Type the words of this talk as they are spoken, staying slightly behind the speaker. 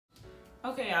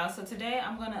Okay, y'all, so today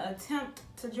I'm gonna attempt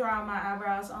to draw my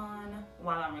eyebrows on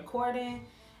while I'm recording.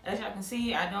 As y'all can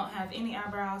see, I don't have any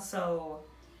eyebrows, so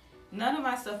none of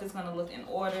my stuff is gonna look in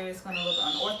order. It's gonna look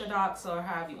unorthodox or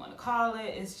however you wanna call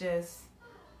it. It's just,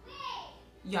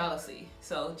 y'all will see.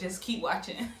 So just keep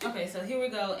watching. Okay, so here we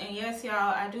go. And yes,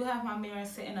 y'all, I do have my mirror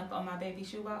sitting up on my baby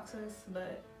shoe boxes,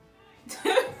 but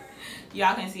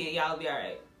y'all can see it. Y'all will be all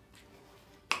right.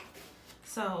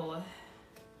 So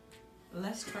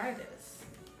let's try this.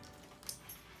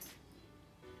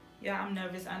 Yeah, I'm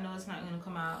nervous. I know it's not gonna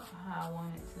come out how I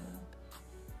want it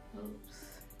to. Oops.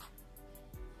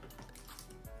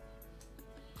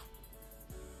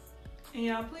 And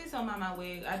y'all, please don't mind my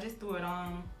wig. I just threw it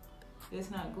on. It's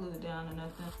not glued down or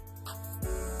nothing.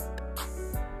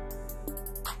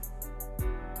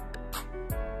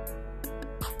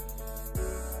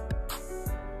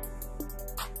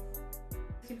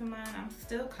 Keep in mind, I'm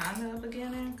still kind of a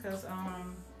beginner because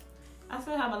I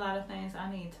still have a lot of things I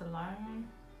need to learn.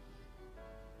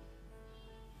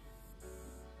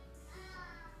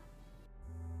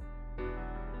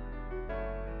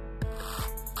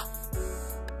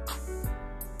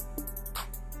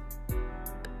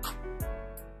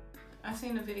 I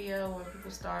seen a video where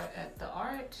people start at the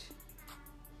arch,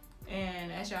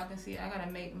 and as y'all can see, I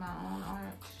gotta make my own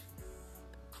arch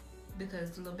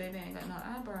because the little baby ain't got no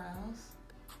eyebrows.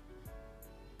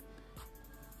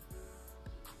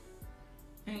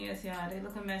 And yes, y'all, they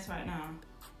look a mess right now.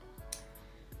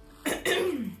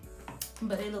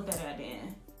 But they look better at the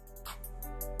end.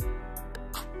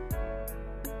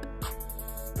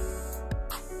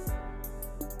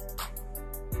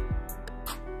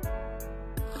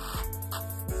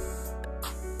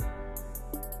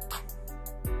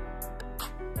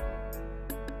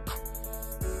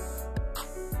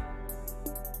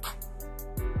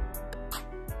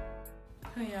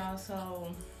 Hey y'all,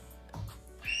 so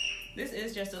this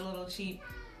is just a little cheap.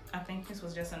 I think this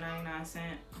was just a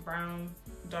 99-cent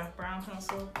dark brown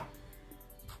pencil.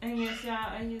 And yes,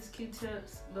 y'all, I use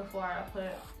Q-tips before I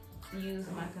use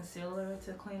my concealer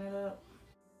to clean it up.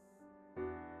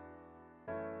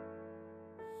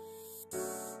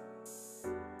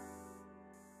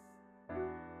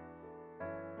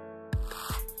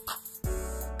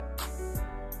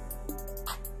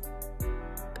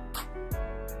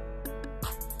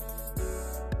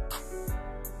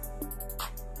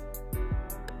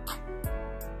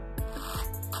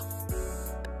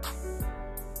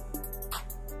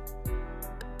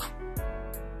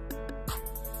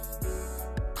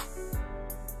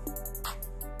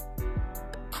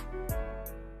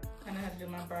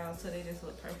 My brows so they just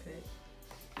look perfect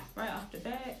right off the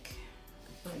back,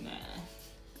 but nah,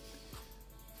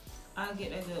 I'll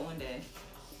get that good one day.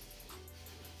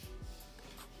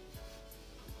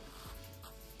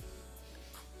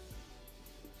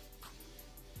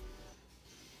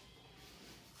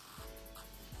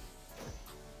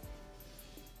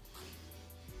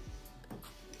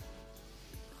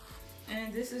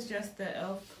 And this is just the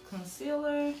e.l.f.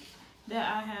 concealer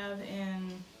that I have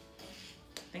in,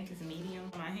 I think it's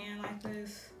medium, on my hand like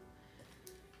this.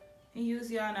 And use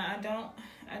y'all, now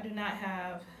I do not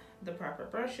have the proper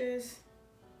brushes.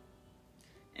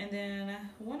 And then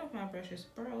one of my brushes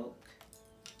broke.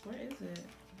 Where is it?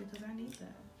 Because I need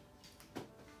that.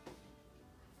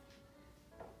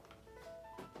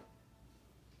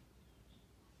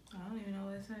 I don't even know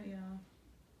where it's at, y'all.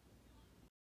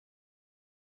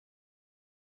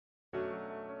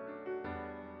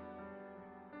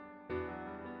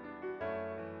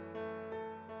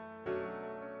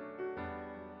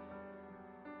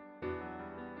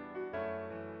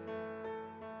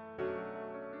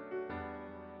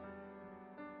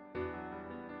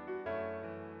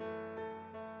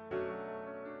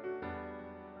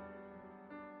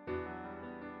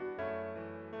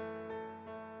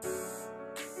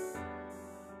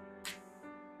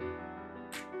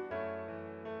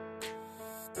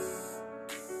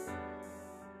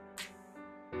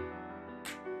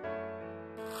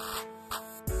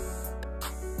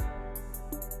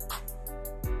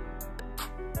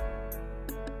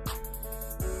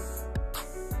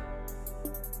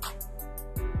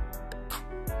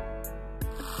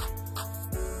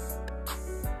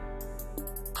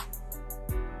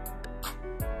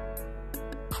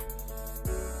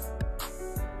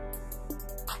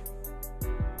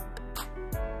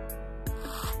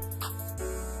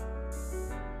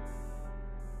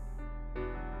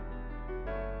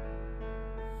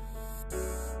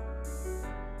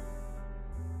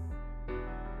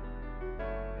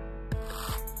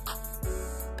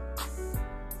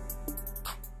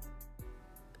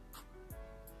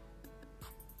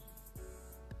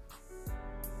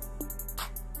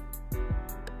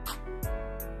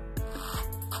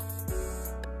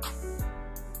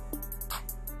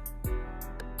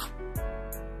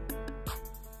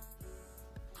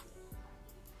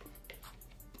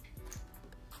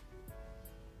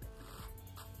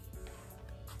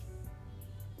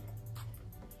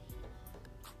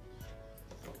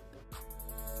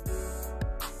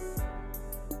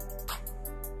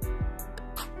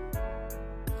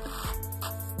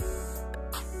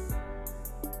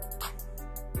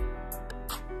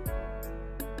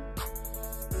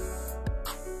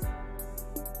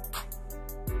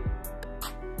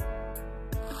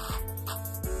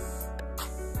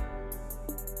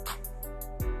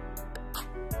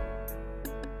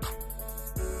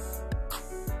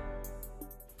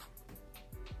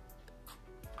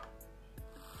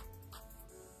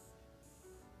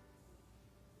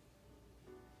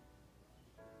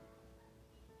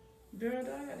 Girl,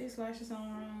 do I got these lashes on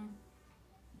wrong?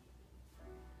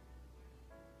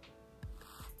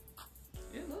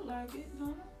 It look like it, don't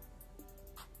it?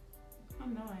 I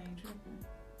know I ain't tripping.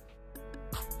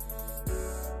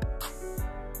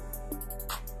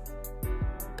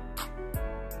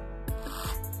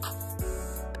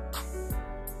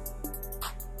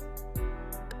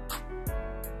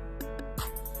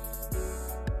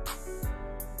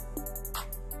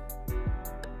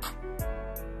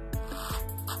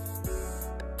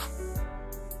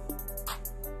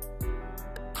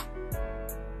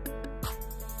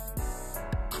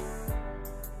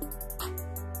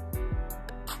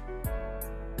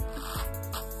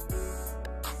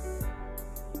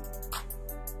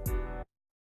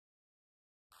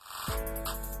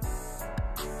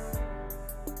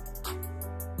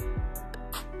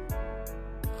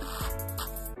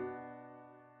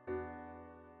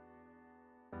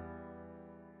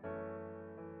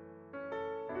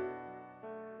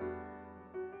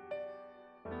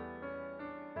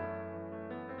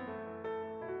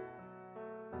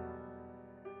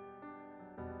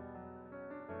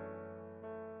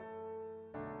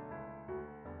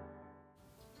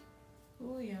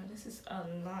 Oh yeah, this is a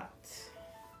lot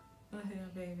of hair,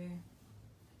 baby.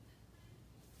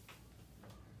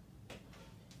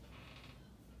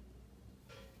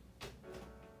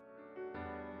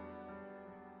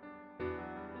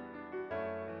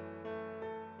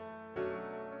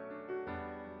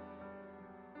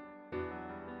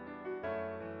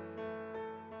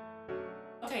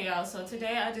 Okay y'all, so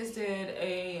today I just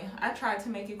I tried to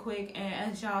make it quick,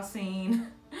 and as y'all seen,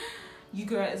 you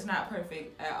girl is not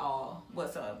perfect at all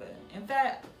whatsoever. In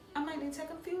fact, I might need to take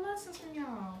a few lessons from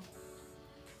y'all.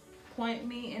 Point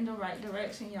me in the right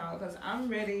direction, y'all, because I'm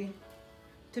ready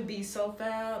to be so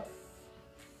fab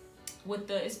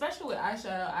with especially with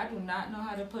eyeshadow. I do not know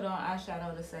how to put on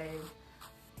eyeshadow to save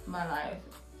my life.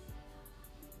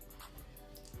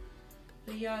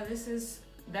 But yeah,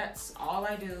 that's all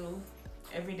I do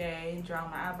every day. Draw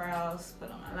my eyebrows, put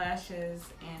on my lashes,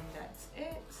 and that's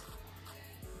it.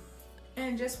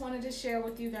 And just wanted to share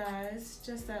with you guys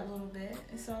just that little bit.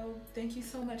 So thank you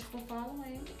so much for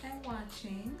following and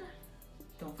watching.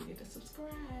 Don't forget to subscribe.